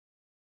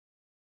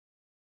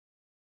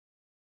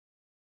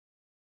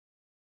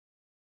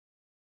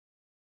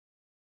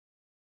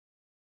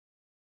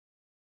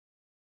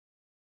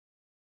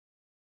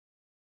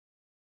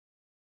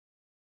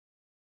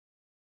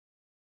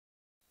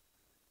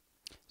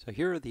So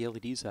here are the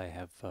LEDs I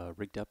have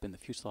rigged up in the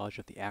fuselage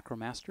of the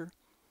AcroMaster.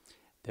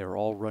 They're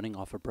all running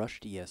off a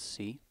brushed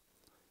ESC,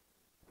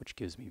 which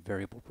gives me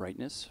variable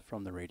brightness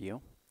from the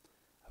radio.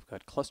 I've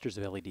got clusters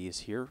of LEDs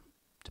here,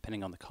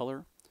 depending on the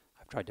color.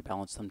 I've tried to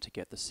balance them to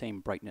get the same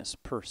brightness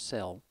per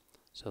cell.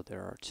 So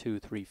there are 2,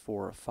 3,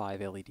 4, or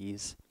 5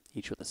 LEDs,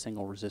 each with a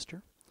single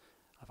resistor.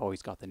 I've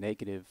always got the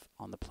negative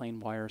on the plain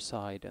wire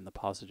side and the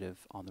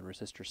positive on the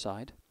resistor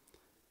side.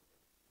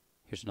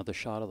 Here's another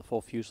shot of the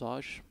full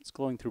fuselage. It's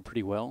glowing through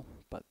pretty well,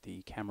 but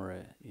the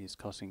camera is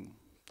causing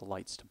the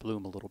lights to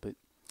bloom a little bit,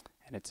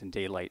 and it's in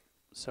daylight,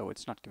 so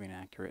it's not giving an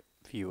accurate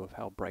view of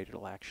how bright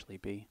it'll actually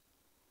be.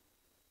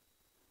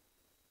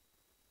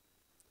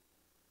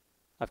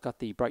 I've got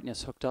the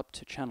brightness hooked up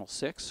to channel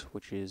 6,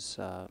 which is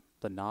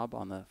the knob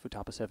on the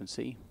Futaba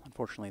 7C.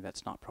 Unfortunately,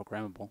 that's not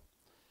programmable.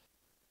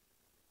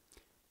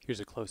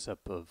 Here's a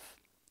close-up of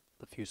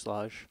the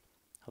fuselage,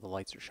 how the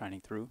lights are shining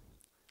through.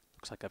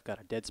 Looks like I've got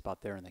a dead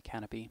spot there in the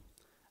canopy.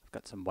 I've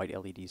got some white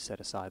LEDs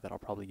set aside that I'll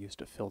probably use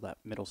to fill that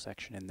middle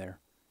section in there.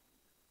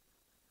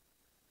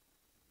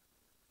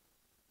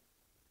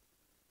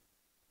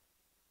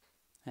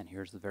 And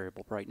here's the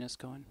variable brightness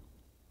going.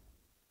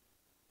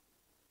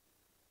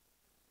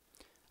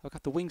 I've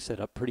got the wings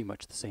set up pretty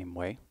much the same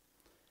way,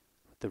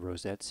 with the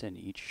rosettes in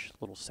each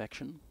little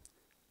section.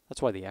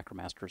 That's why the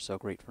AcroMaster is so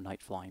great for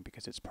night flying,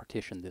 because it's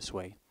partitioned this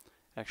way.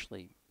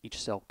 Actually, each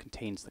cell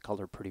contains the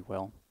color pretty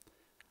well.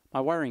 My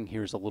wiring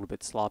here is a little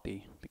bit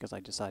sloppy because I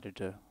decided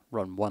to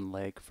run one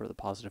leg for the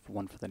positive,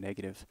 one for the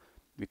negative.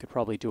 You could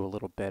probably do a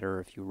little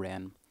better if you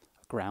ran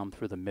a ground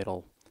through the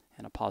middle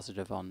and a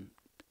positive on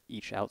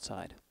each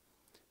outside.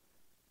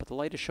 But the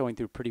light is showing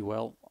through pretty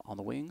well on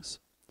the wings.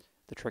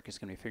 The trick is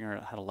going to be figuring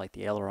out how to light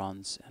the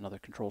ailerons and other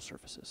control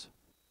surfaces.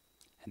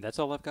 And that's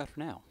all I've got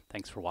for now.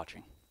 Thanks for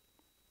watching.